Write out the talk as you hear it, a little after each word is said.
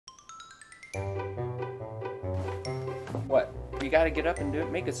we gotta get up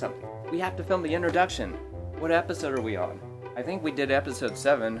and make it something. We have to film the introduction. What episode are we on? I think we did episode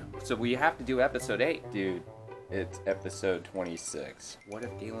 7, so we have to do episode 8. Dude, it's episode 26. What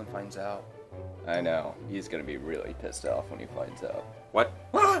if Galen finds out? I know, he's gonna be really pissed off when he finds out. What?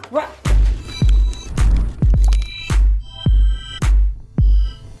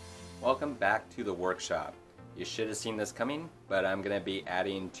 Welcome back to the workshop. You should have seen this coming, but I'm gonna be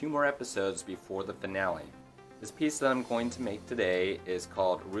adding 2 more episodes before the finale. This piece that I'm going to make today is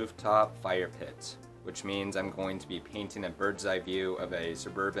called Rooftop Fire Pit, which means I'm going to be painting a bird's eye view of a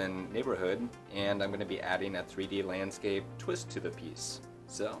suburban neighborhood, and I'm going to be adding a 3D landscape twist to the piece.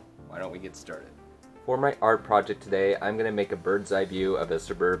 So, why don't we get started? For my art project today, I'm going to make a bird's eye view of a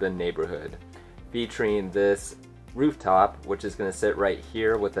suburban neighborhood, featuring this rooftop, which is going to sit right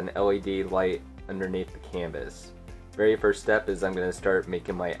here with an LED light underneath the canvas. Very first step is I'm going to start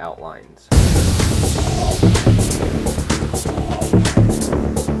making my outlines.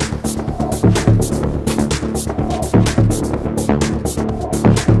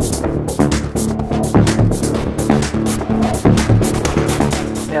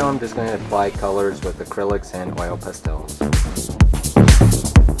 Now I'm just going to apply colors with acrylics and oil pastels.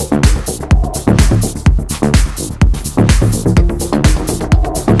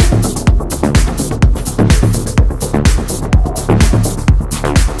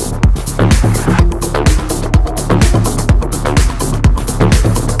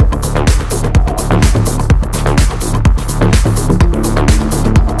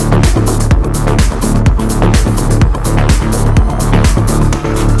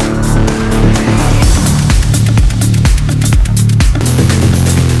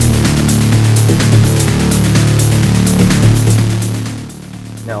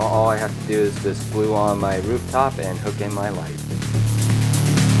 Now all I have to do is just glue on my rooftop and hook in my light.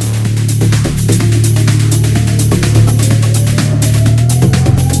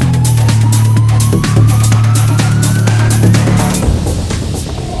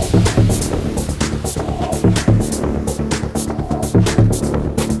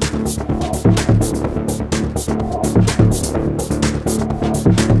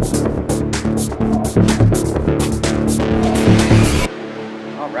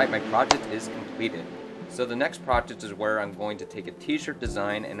 Alright, my project is completed. So the next project is where I'm going to take a t-shirt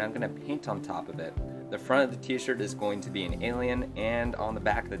design and I'm going to paint on top of it. The front of the t-shirt is going to be an alien, and on the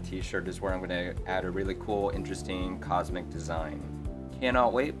back of the t-shirt is where I'm going to add a really cool, interesting cosmic design.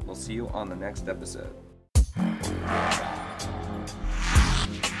 Cannot wait. We'll see you on the next episode.